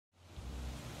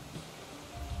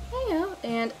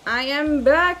And I am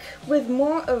back with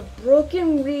more of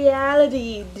Broken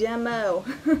Reality demo.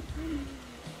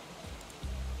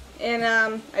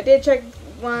 And I did check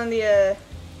one of the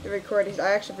recordings.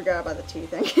 I actually forgot about the tea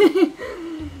thing.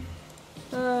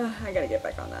 I gotta get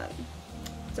back on that.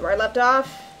 So where I left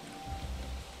off,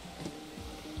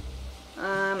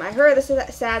 I heard this is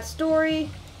a sad story.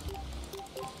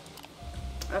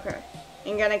 Okay,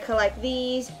 I'm gonna collect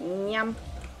these. Yum,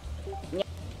 yum,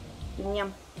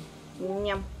 yum.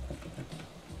 Yum.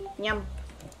 Yum.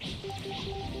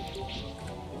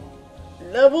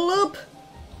 Level up!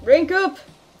 Rank up!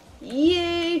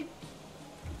 Yay!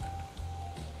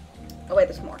 Oh wait,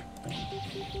 there's more.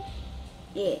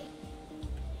 Yeah.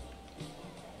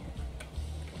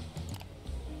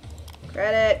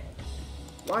 Credit.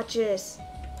 Watches.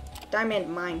 Diamond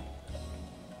mine.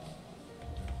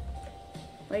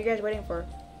 What are you guys waiting for?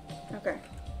 Okay.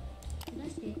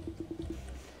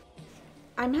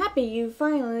 I'm happy you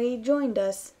finally joined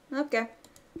us. Okay.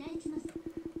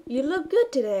 You look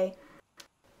good today.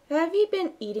 Have you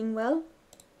been eating well?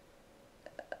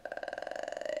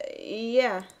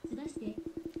 Yeah.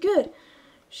 Good.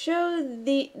 Show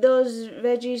those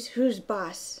veggies who's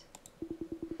boss.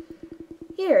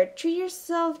 Here, treat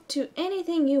yourself to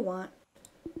anything you want.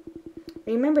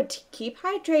 Remember to keep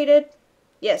hydrated.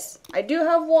 Yes, I do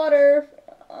have water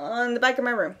on the back of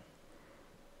my room.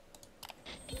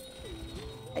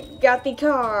 I got the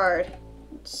card.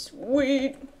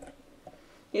 Sweet.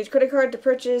 Use credit card to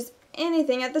purchase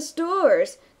anything at the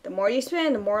stores. The more you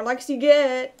spend, the more likes you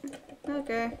get.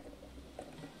 Okay.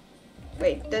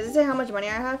 Wait, does it say how much money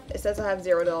I have? It says I have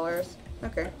 $0.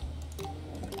 Okay.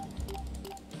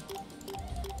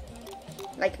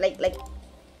 Like.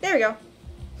 There we go.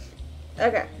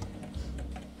 Okay.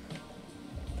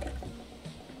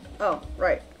 Oh,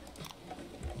 right.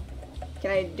 Can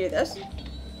I do this?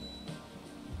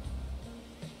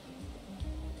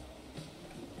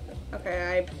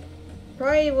 Okay, I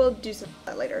probably will do some of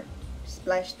that later.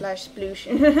 Splash, splash, sploosh.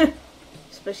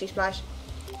 Splishy splash.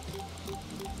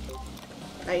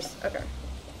 Nice, okay.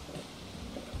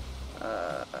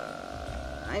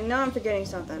 I know I'm forgetting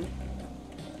something.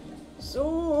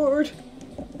 Sword!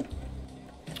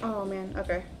 Oh man,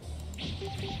 okay.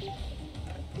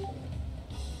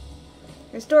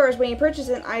 In stores, when you purchase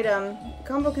an item,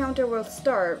 combo counter will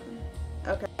start.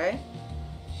 Okay.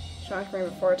 Strong frame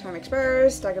before time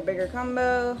expires. Stack a bigger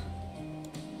combo.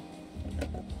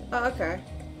 Oh, okay.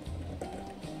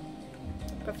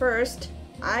 But first,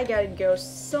 I gotta go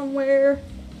somewhere.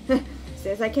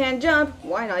 Since I can't jump,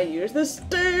 why not use the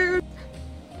stairs?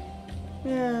 Oh,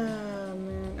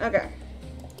 man. Okay.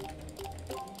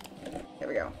 There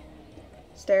we go.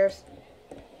 Stairs.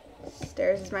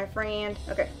 Stairs is my friend.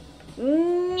 Okay.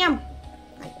 Yum!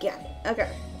 I got it. Okay.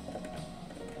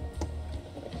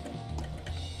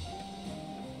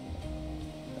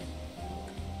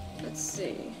 Let's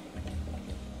see.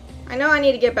 I know I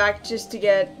need to get back just to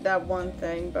get that one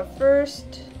thing, but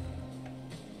first...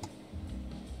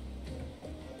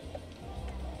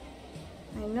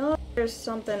 I know there's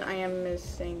something I am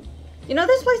missing. You know,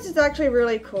 this place is actually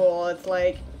really cool. It's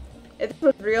like, if this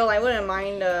was real, I wouldn't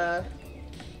mind,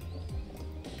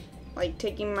 like,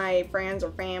 taking my friends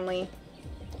or family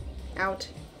out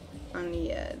on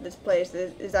the, this place.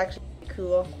 Is actually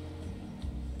cool.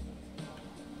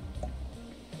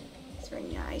 It's very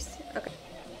nice. Okay.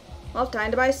 Well,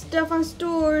 time to buy stuff on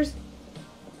stores.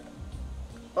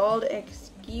 Old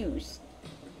excuse.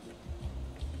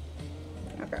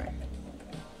 Okay.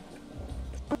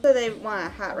 So they want a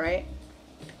hat, right?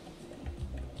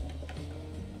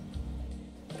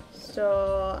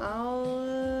 So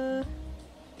I'll.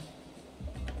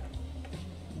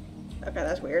 Okay,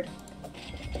 that's weird.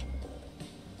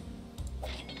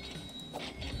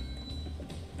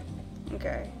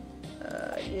 Okay.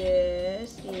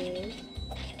 Yes.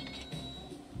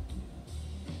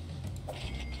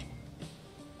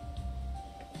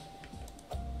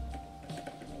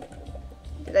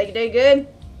 Did I do good?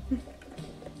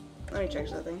 Let me check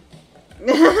something.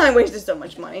 I wasted so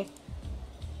much money.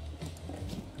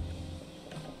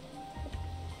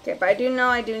 Okay, but I do know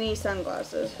I do need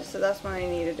sunglasses, so that's what I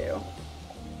need to do.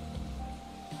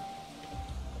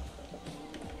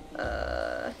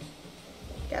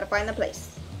 Gotta find the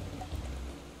place.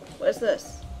 What is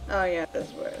this? Oh yeah, this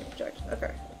is where I checked.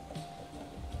 Okay.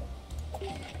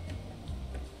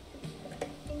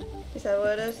 Is that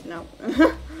what it is? No.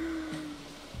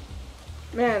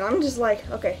 Man, I'm just like,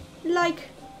 okay. Like,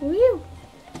 whew.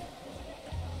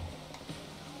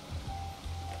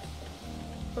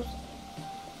 Oops.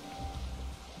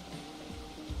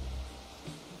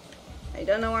 I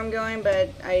don't know where I'm going, but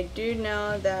I do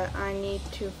know that I need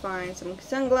to find some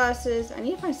sunglasses. I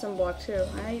need to find sunblock too.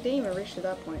 I didn't even reach to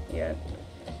that point yet.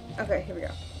 Okay, here we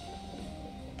go.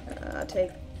 I'll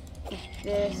take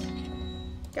this.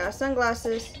 Got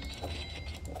sunglasses.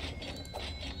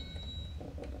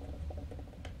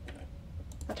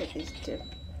 I'll take these too.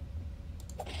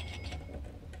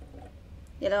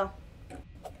 Yellow.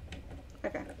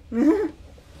 Okay.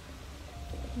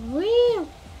 Whee!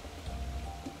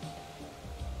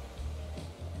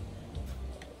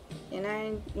 And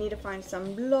I need to find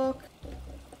some block.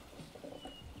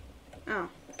 Oh.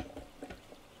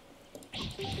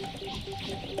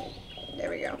 There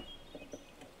we go.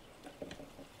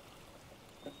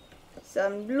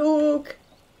 Some block.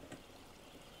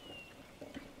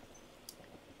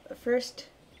 But first,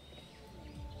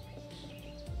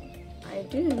 I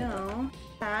do know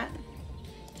that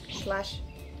slash.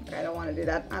 Okay, I don't want to do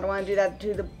that. I don't want to do that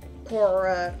to the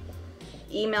poor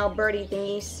email birdie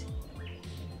thingies.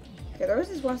 Okay, there was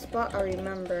this one spot I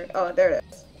remembered. Oh, there it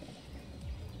is.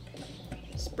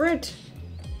 Sprint!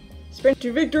 Sprint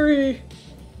to victory!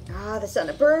 Ah, the sun,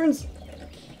 it burns!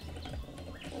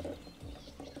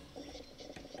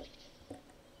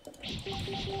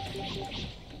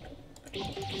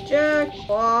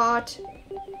 Jackpot!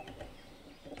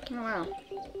 Oh, wow.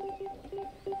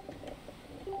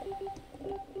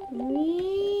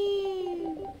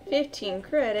 Whee! 15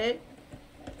 credit.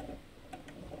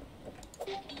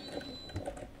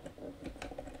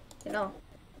 You know.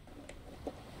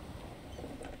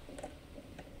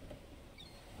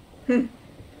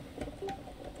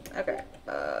 Okay.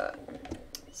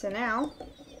 So now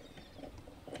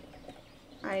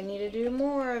I need to do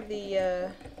more of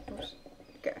the oops.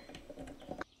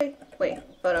 Okay. Wait,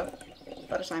 photo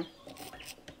time.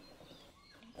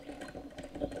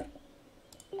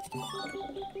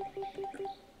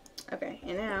 Okay,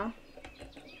 and now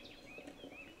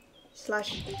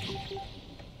slash.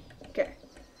 Okay.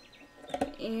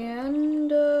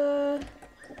 And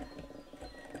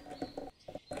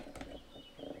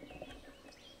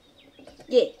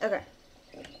yeah, okay.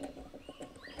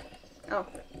 Oh,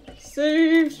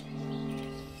 saved.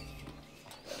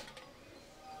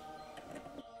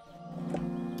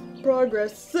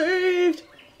 Progress saved.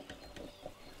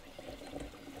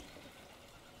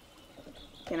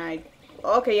 Can I?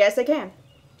 Okay, yes, I can.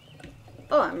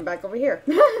 Oh, I'm back over here.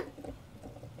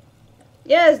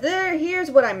 Yes,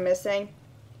 here's what I'm missing.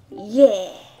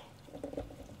 Yeah.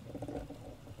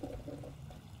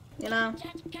 You know?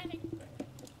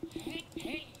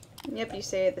 Yep, you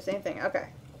say the same thing.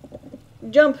 Okay.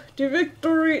 Jump to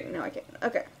victory. No, I can't.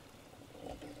 Okay.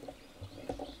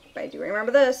 But I do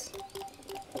remember this.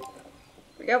 Here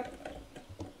we go.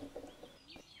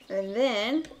 And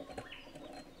then...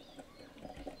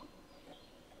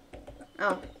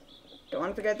 Oh. Don't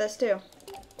want to forget this too.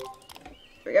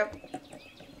 Here we go.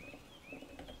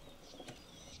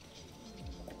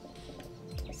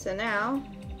 So now...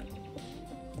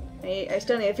 I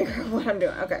still need to figure out what I'm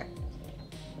doing. Okay.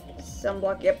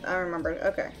 Sunblock, yep, I remembered.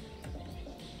 Okay.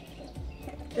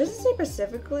 Does it say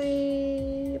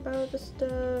specifically about this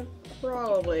stuff?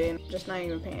 Probably. Just not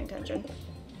even paying attention.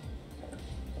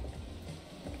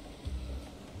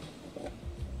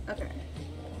 Okay.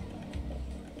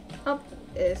 Up.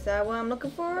 Is that what I'm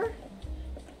looking for?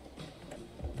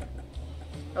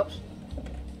 Oops.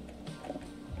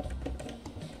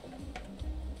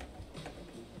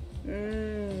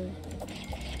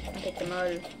 I'll take the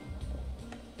mud.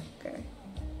 Okay.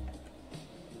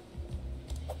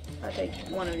 I'll take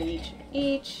one of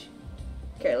each.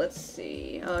 Okay, let's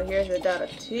see. Oh, here's the data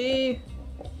T.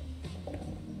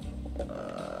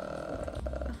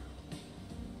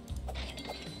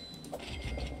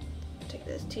 Take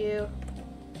this too.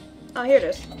 Oh, here it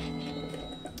is.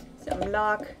 Some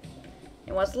lock.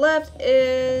 And what's left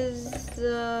is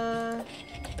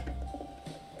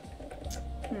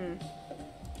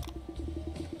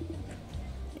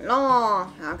No,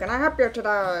 how can I help you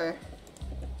today?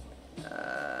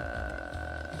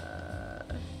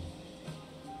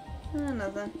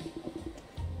 Nothing.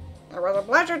 It was a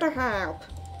pleasure to help.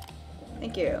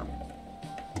 Thank you.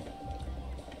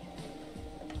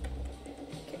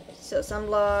 Okay, so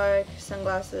sunblock,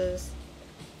 sunglasses.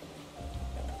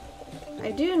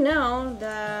 I do know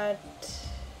that.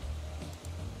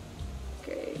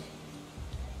 Okay.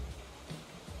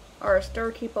 Or a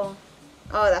storekeeper.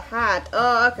 Oh, the hat.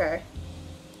 Oh, okay.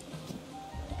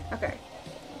 Okay.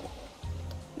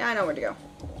 Now I know where to go.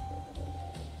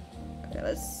 Okay,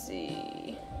 let's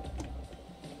see.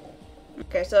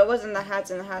 Okay, so it wasn't the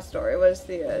hats in the hat store. It was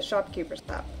the shopkeeper's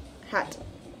hat.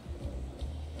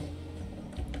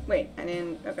 Wait, I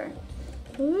didn't. Okay.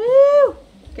 Woo!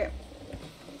 Okay.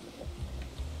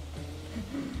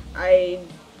 I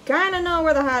kind of know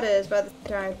where the hat is, but at the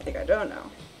time I think I don't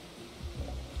know.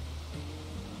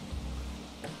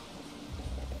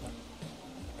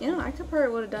 You know, I could probably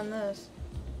would have done this.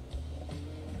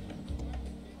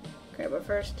 Okay, but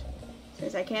first,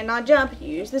 since I cannot jump,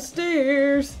 use the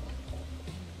stairs.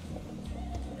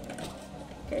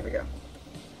 Okay, here we go.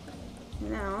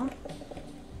 Now,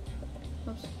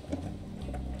 oops.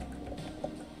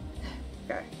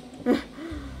 Okay.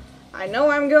 I know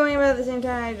where I'm going, but at the same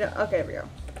time, okay, here we go.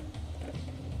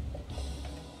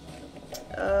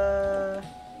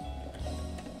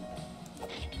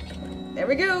 There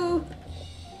we go.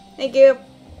 Thank you.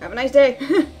 Have a nice day.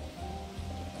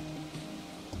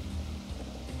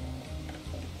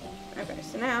 Okay,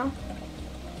 so now.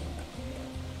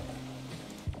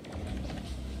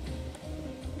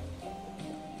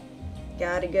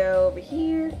 Gotta go over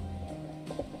here.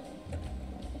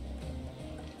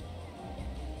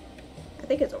 I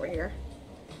think it's over here.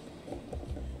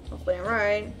 Hopefully I'm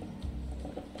right.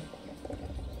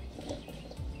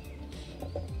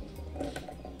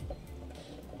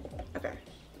 Okay.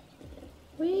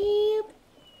 Weep.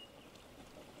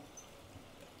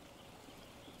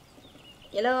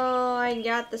 You know, I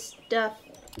got the stuff.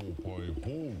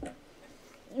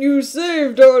 You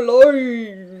saved our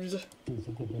lives.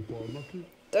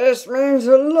 This means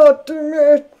a lot to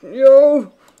me,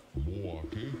 yo.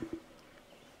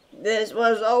 This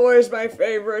was always my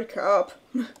favorite cup.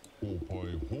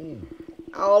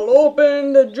 I'll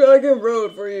open the Dragon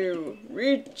Road for you.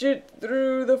 Reach it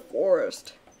through the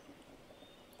forest.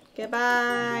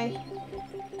 Goodbye.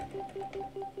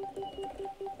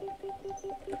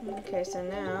 Okay, so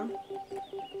now.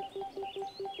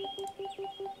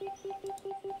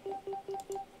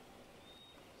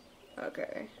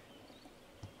 Okay.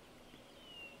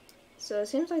 So it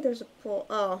seems like there's a pool.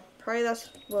 Oh, probably that's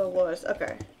what it was.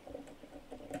 Okay.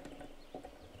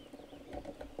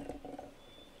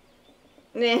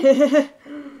 You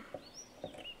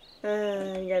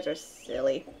guys are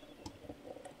silly.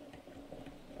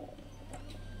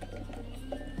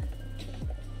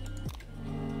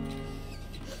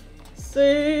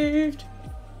 Saved.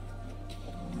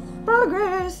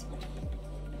 Progress.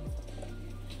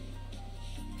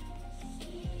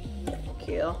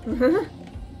 Kill.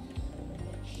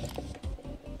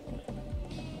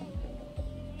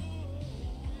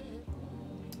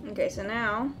 Okay, so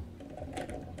now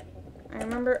I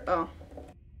remember. Oh.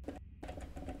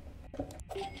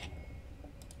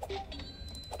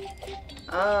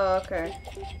 Oh, okay.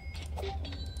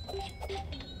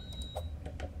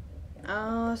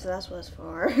 Oh, so that's what it's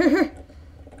for.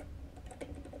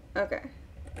 Okay.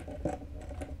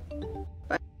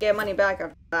 But I get money back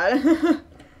after that.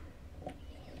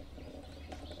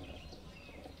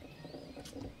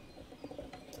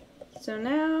 So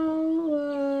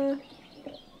now,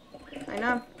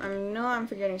 I know I'm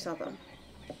forgetting something.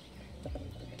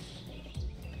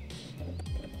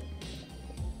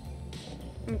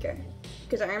 Okay.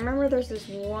 Because I remember there's this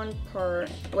one part.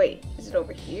 Wait, is it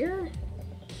over here?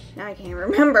 Now I can't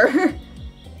remember.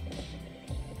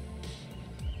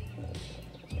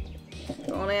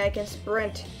 If only I can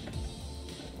sprint.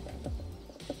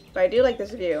 But I do like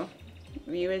this view.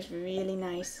 The view is really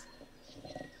nice.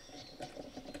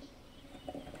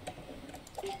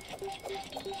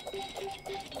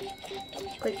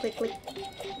 Click, click, click.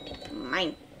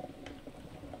 Mine.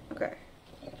 Okay.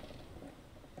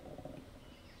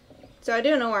 So I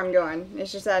do know where I'm going.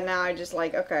 It's just that now I just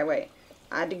like, okay, wait.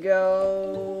 I had to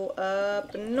go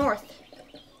up north.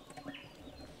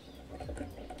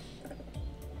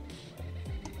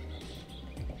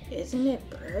 Isn't it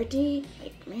pretty?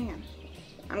 Like, man.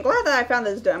 I'm glad that I found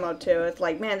this demo too. It's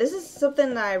like, man, this is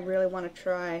something that I really want to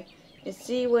try and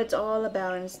see what it's all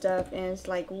about and stuff. And it's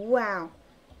like, wow.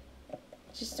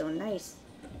 It's just so nice.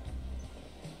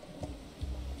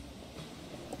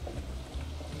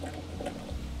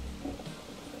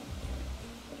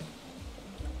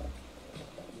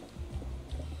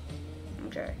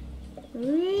 Okay.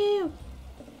 Woo!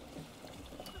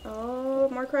 Oh,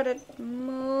 more credit.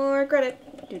 More credit.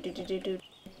 Do do do do do.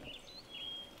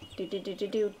 Do do do do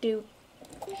do do.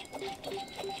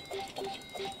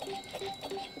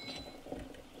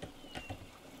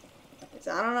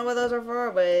 So I don't know what those are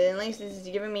for, but at least this is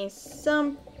giving me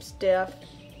some stuff,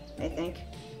 I think.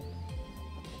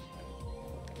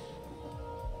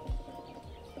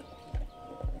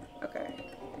 Okay.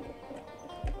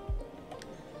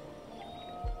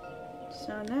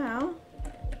 So now,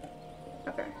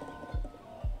 okay.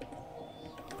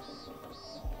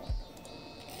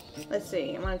 Let's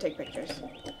see, I want to take pictures.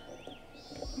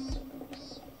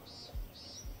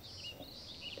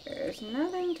 there's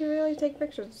nothing to really take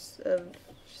pictures of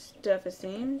stuff, it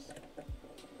seems.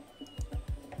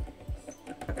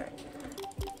 Okay.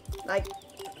 Like,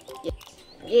 yes.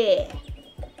 Yeah.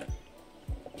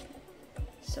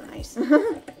 So nice.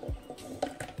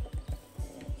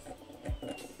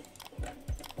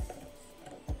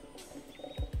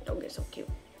 Don't get so cute.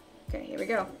 Okay, here we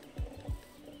go.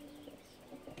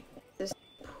 This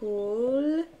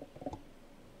pool.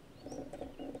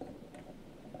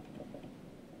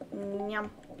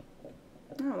 Yum.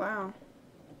 Oh, wow.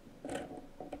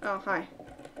 Oh, hi.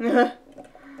 Here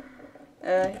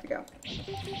we go.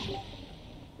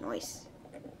 Nice.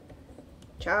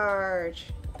 Charge.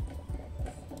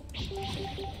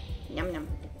 Yum, yum.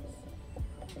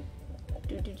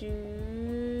 Do.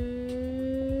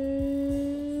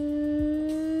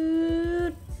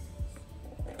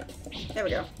 There we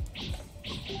go.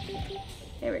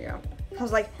 There we go. I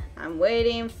was like, I'm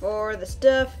waiting for the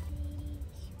stuff.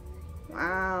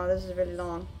 Wow, this is really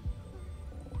long.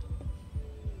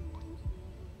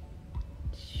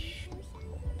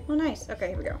 Oh, nice. Okay,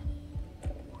 here we go.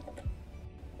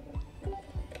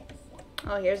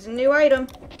 Oh, here's a new item.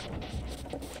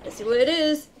 Let's see what it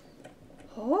is.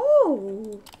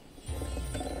 Oh!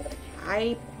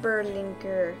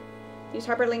 Hyperlinker. Use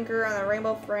Hyperlinker on the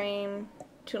rainbow frame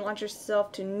to launch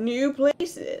yourself to new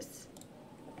places.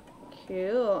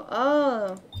 Cool.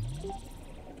 Oh.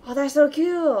 Oh, that's so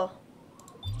cool.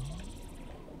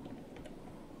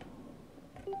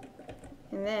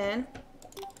 And then,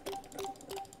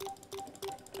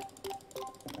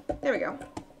 there we go.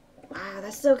 Wow,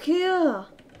 that's so cool.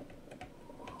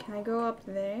 Can I go up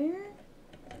there?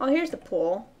 Oh, here's the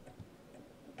pool.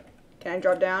 Can I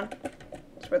drop down?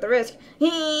 It's worth the risk.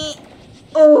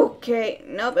 Okay.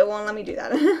 Nope, it won't let me do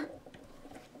that.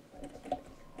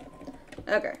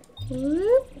 Okay.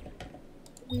 Whoop.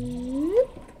 Whoop.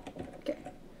 Okay.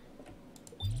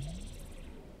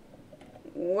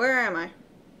 Where am I?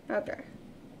 Okay.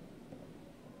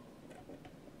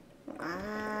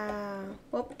 Wow.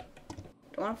 Whoop.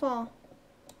 Don't want to fall.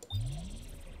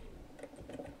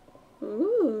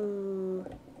 Ooh.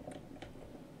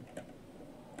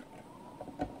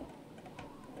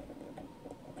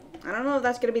 I don't know if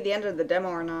that's gonna be the end of the demo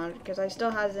or not, because I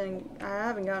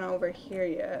haven't gone over here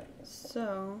yet.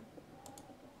 So.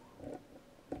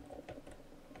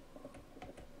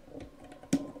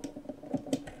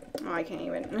 Oh, I can't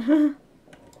even.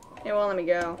 It won't let me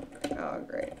go. Oh,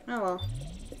 great. Oh, well.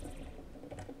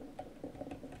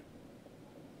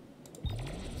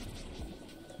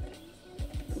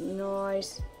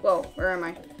 Nice. Whoa, where am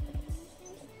I?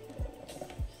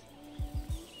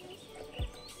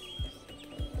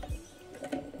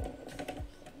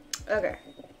 Okay.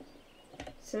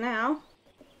 So now,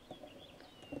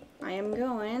 I am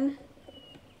going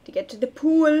to get to the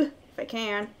pool, if I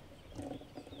can.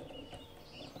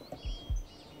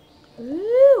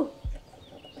 Woo!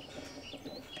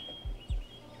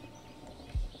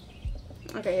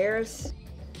 Okay, here's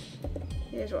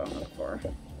what I'm looking for.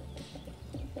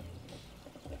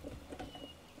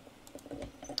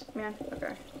 Man,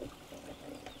 okay.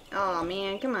 Oh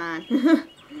man, come on.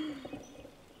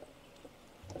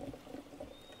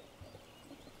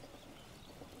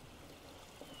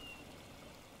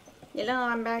 Hello,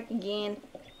 I'm back again.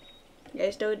 You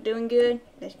guys still doing good?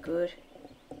 That's good.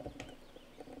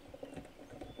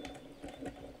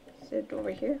 Is it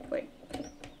over here? Wait. I'm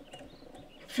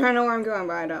trying to know where I'm going,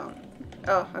 but I don't.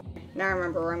 Oh, okay. Now I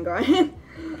remember where I'm going.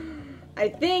 I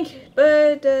think,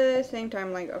 but at the same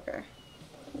time, like, okay.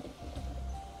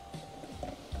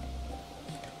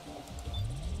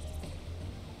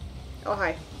 Oh,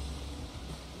 hi.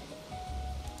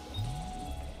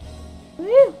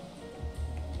 Woo!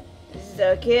 This is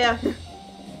so cute.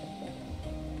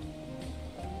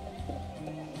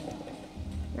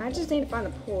 Now I just need to find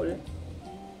the pool.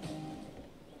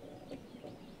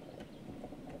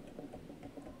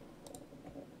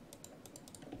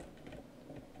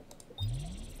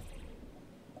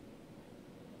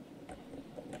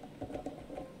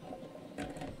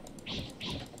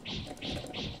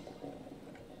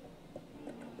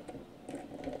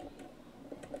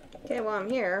 Okay, well I'm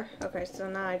here. Okay, so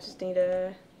now I just need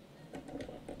to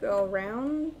go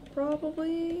around,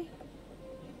 probably?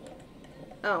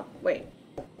 Oh, wait.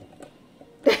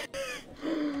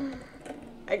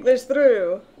 I glitched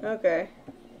through. Okay.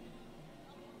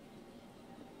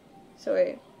 So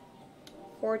wait.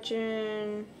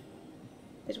 Fortune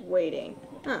is waiting.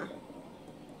 Huh.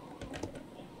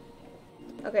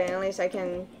 Okay, at least I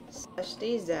can slash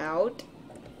these out.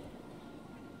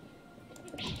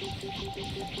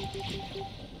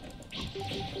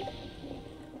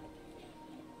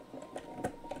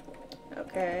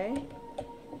 Okay.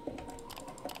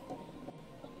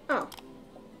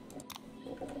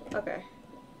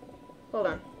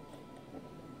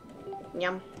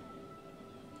 Yum.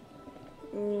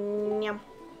 Yum.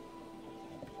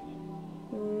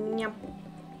 Yum.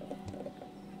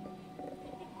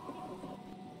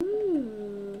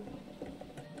 Ooh.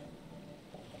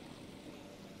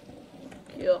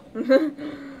 Cool.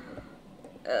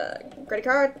 Credit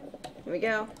card. Here we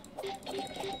go.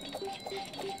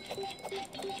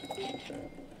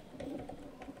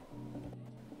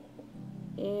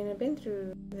 And I've been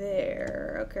through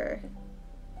there. Okay.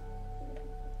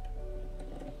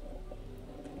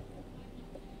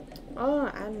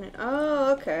 Oh, admin.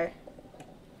 Oh, okay.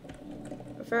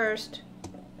 But first,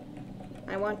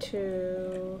 I want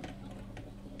to...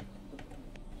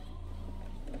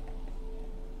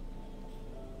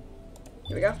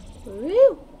 Here we go.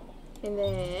 Woo! And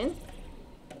then...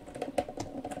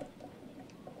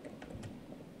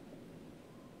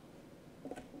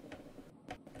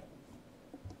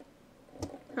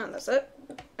 Huh, that's it?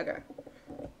 Okay.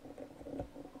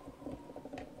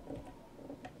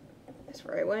 That's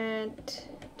where I went.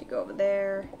 To go over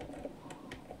there.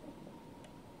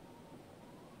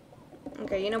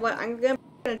 Okay, you know what? I'm gonna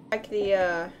check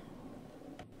the,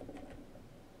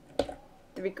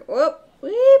 whoop!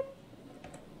 Weep!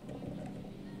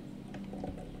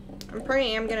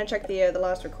 I'm gonna check the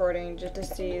last recording just to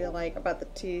see, like, about the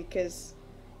tea, because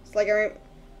it's like I'm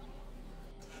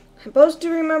supposed to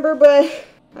remember, but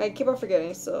I keep on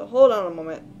forgetting, so hold on a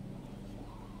moment.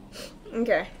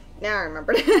 Okay, now I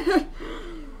remembered.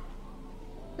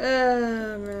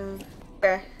 Oh, man.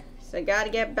 Okay, so I gotta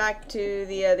get back to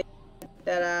the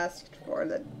that asked for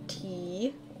the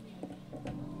tea.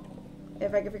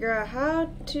 If I can figure out how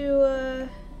to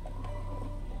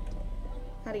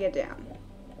get down.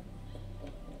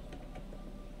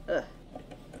 Ugh.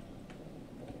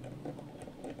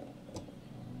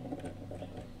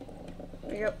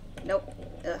 There you go. Nope.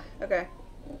 Ugh. Okay.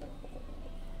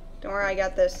 Don't worry, I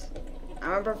got this.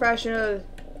 I'm a professional.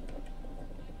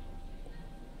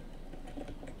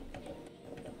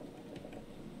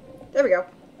 There we go.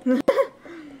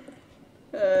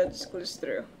 Just glitch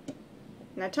through.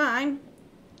 Now time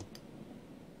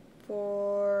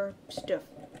for stuff.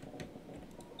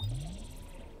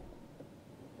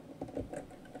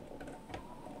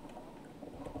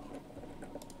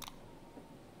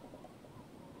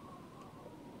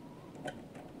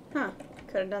 Huh.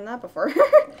 Could have done that before.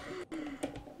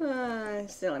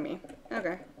 Silly me.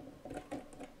 Okay.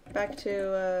 Back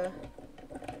to,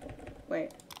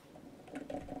 wait.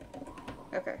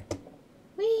 Okay.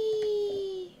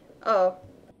 Whee! Oh.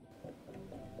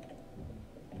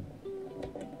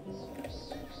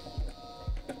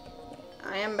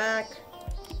 I am back.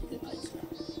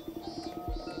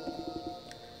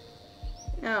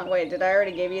 Oh, wait, did I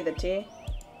already give you the tea?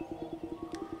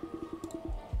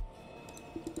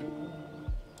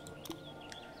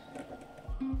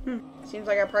 Seems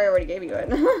like I probably already gave you it.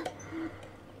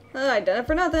 Oh, I done it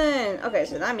for nothing! Okay,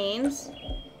 so that means...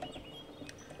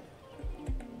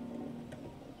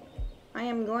 I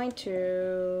am going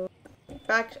to...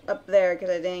 back up there, because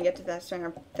I didn't get to that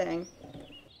center thing.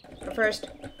 But first...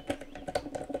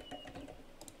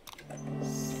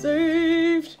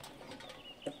 Saved!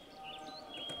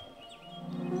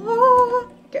 Ah!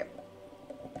 Okay.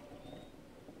 I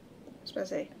was about to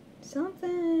say,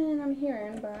 something I'm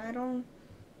hearing, but I don't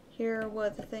hear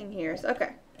what the thing hears.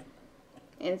 Okay.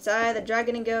 Inside the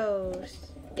dragon it goes.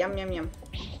 Yum, yum, yum.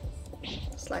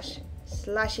 Slash.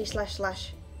 Slashy, slash,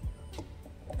 slash.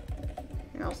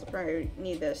 And also probably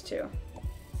need this too.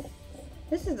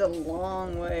 This is a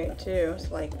long way too.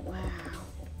 It's like, wow.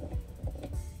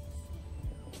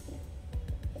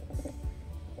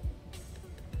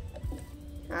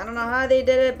 I don't know how they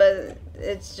did it, but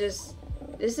it's just,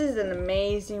 this is an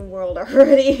amazing world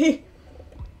already.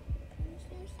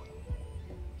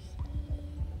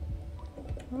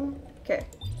 Okay.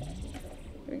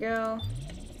 Here we go.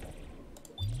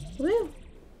 Woo!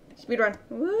 Speedrun.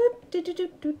 Whoop! Do, do, do,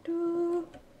 do, do.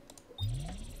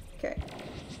 Okay.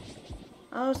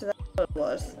 Oh, so that's what it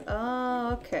was.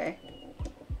 Oh, okay.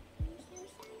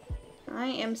 I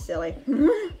am silly.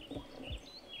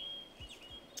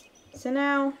 So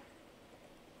now,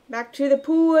 back to the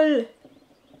pool.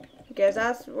 Because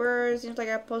that's where it seems like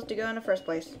I'm supposed to go in the first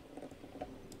place.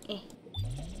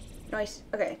 Nice.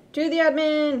 Okay, to the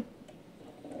admin.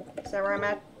 Is that where I'm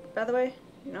at, by the way?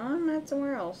 No, I'm at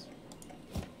somewhere else.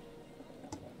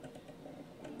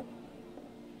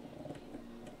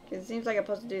 It seems like I'm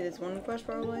supposed to do this one quest,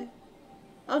 probably.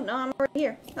 Oh, no, I'm already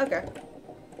here. Okay.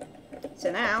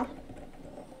 So now...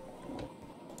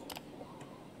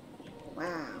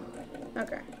 Wow.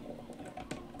 Okay.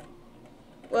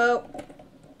 Whoa.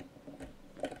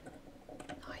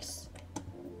 Nice.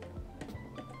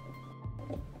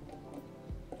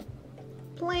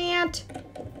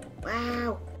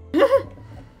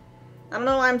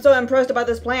 I'm so impressed about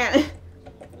this plant.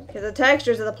 Because the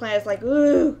textures of the plant is like,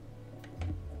 ooh.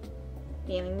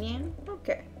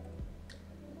 Okay.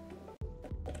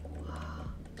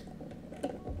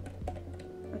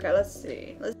 Okay, let's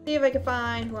see. Let's see if I can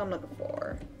find who I'm looking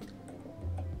for.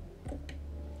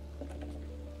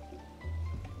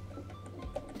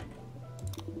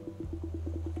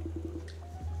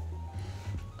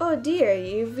 Oh dear,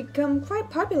 you've become quite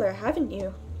popular, haven't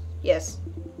you? Yes.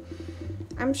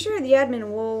 I'm sure the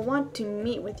admin will want to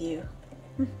meet with you.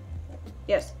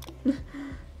 Yes.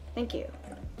 Thank you.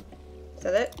 Is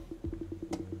that it?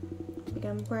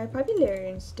 Become quite popular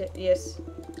instead. Yes.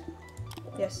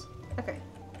 Yes. Okay.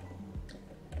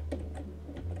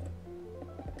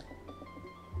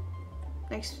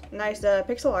 Nice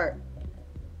pixel art.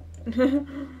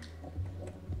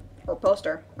 Or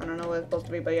poster. I don't know what it's supposed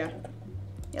to be, but yeah.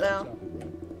 Hello.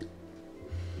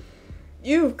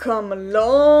 You've come a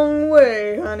long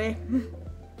way, honey.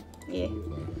 Yeah.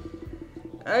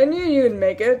 I knew you'd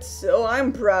make it, so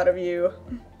I'm proud of you.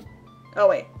 Oh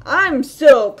wait, I'm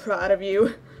so proud of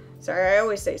you. Sorry, I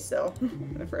always say so.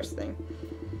 The first thing.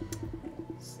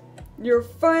 You're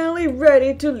finally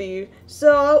ready to leave,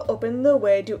 so I'll open the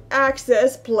way to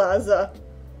Access Plaza.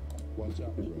 Watch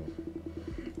out, bro.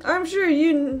 I'm sure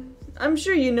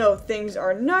you know things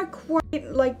are not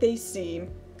quite like they seem.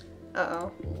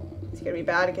 Uh-oh. It's gonna be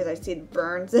bad because I see the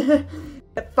burns. The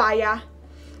fire.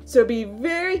 So be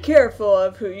very careful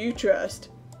of who you trust.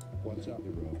 Watch out,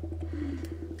 bro.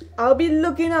 I'll be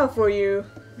looking out for you.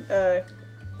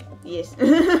 Yes.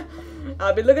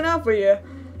 I'll be looking out for you.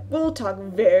 We'll talk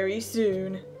very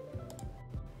soon.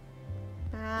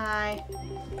 Bye.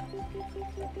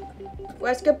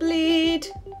 Quest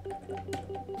complete.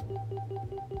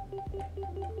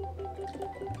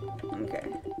 Okay.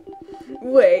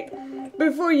 Wait,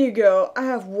 before you go, I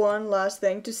have one last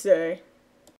thing to say.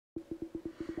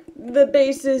 The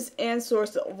basis and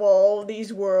source of all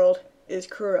these worlds is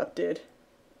corrupted.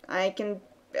 I can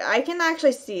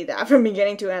actually see that from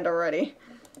beginning to end already.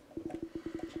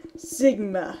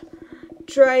 Sigma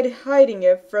tried hiding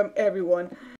it from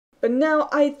everyone, but now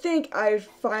I think I've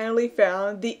finally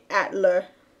found the Atler.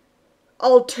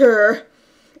 Alter.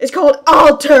 It's called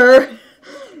Alter.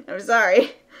 I'm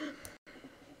sorry.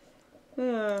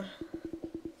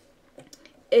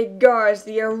 It guards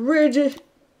the original.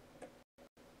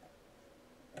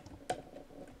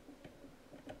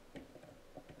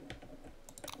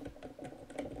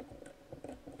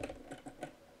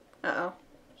 Uh-oh.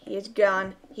 He is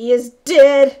gone. He is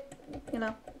dead! You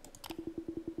know.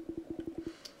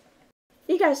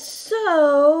 You got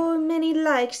so many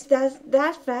likes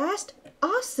that fast?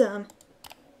 Awesome!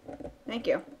 Thank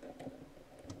you.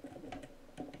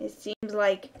 It seems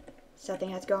like something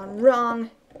has gone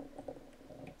wrong.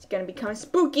 It's gonna become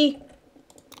spooky.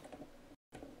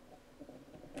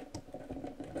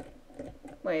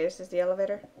 Wait, is this the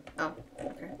elevator? Oh,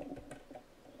 okay.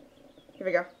 Here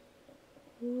we go.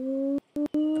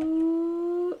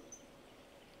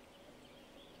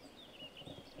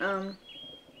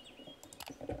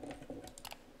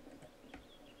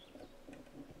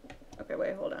 Okay,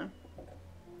 wait, hold on.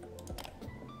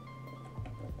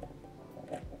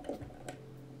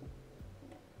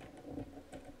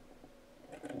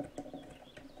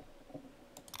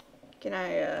 Can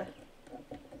I,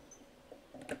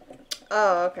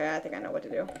 Oh, okay, I think I know what to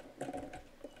do.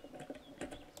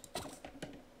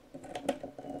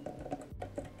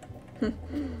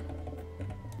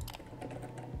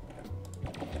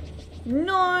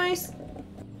 Nice!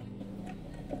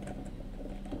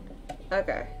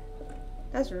 Okay.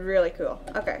 That's really cool.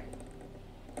 Okay.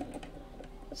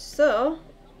 So,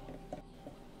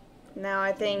 now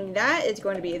I think that is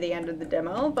going to be the end of the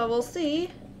demo, but we'll see.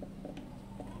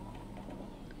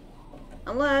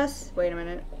 Unless, wait a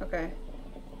minute, okay.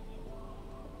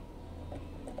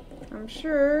 I'm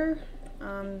sure,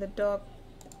 the dog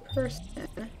person.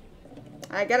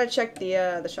 I gotta check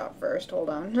the shop first, hold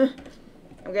on.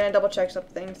 I'm gonna double check some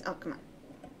things. Oh, come on.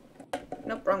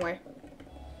 Nope, wrong way.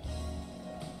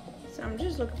 So I'm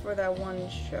just looking for that one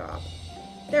shop.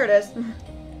 There it is.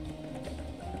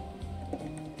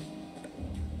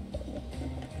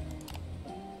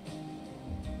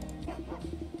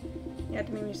 You have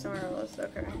to meet me somewhere else.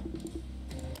 Okay.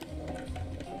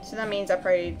 So that means it's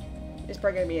probably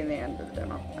gonna be in the end of the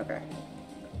demo. Okay.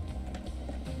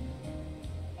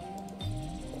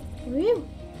 Woo!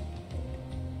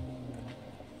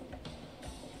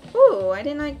 Ooh, I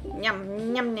didn't like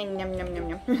yum yum yum yum yum yum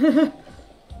yum.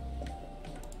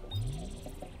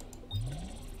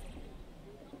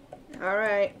 All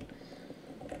right.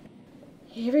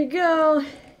 Here we go.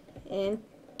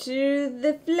 Into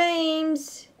the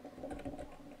flames.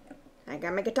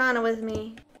 got my katana with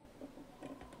me.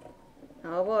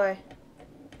 Oh boy.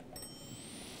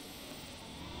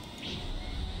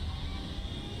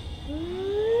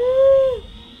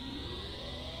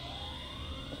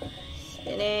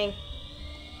 Spinning.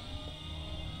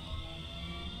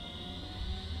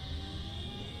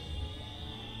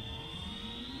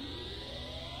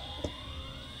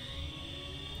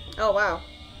 Oh wow.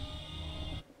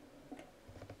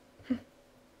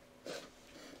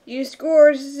 You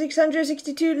scored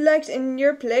 662 likes in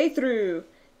your playthrough.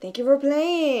 Thank you for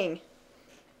playing.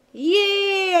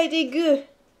 Yay, I did good.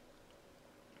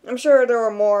 I'm sure there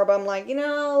were more, but I'm like, you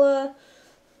know,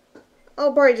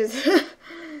 I'll probably just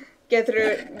get to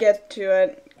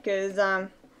it, because I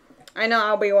know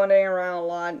I'll be wandering around a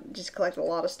lot, just collect a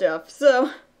lot of stuff.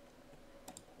 So,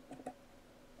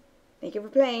 thank you for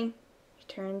playing.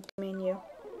 Return to menu.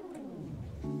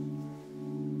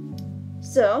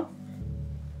 So,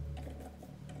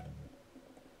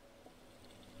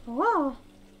 wow.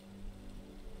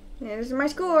 Yeah, this is my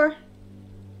score.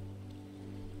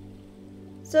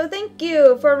 So thank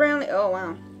you for rounding. Oh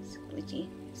wow, it's glitchy.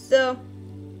 So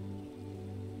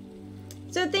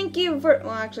thank you for.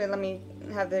 Well, actually, let me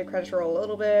have the credits roll a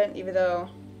little bit, even though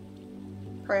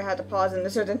probably had to pause in a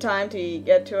certain time to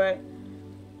get to it.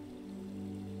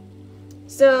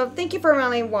 So thank you for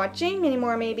roundly watching. Many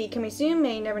more may be coming soon.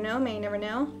 May never know. May never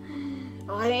know.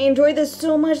 Oh, I enjoyed this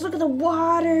so much. Look at the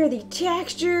water, the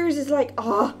textures. It's like,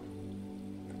 oh,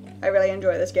 I really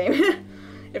enjoy this game.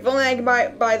 If only I could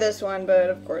buy this one, but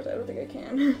of course I don't think I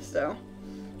can. So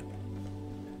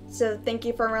thank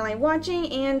you for really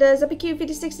watching, and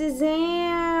ZuppyQ56 is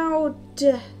out.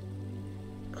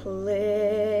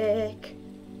 Click.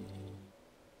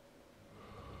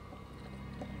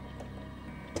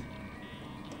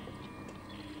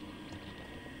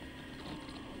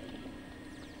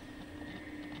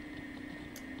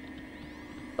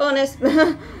 Bonus.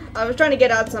 I was trying to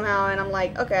get out somehow, and I'm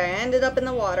like, okay, I ended up in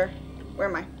the water. Where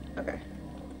am I? Okay.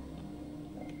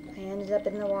 I ended up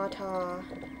in the water.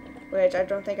 Which, I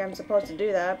don't think I'm supposed to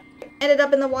do that. Ended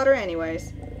up in the water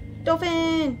anyways.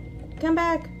 Dolphin! Come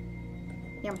back!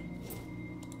 Yum.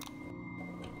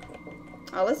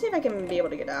 Oh, let's see if I can be able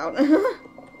to get out.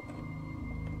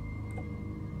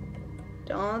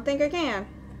 Don't think I can.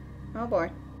 Oh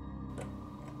boy.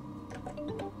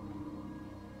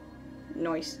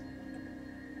 Nice.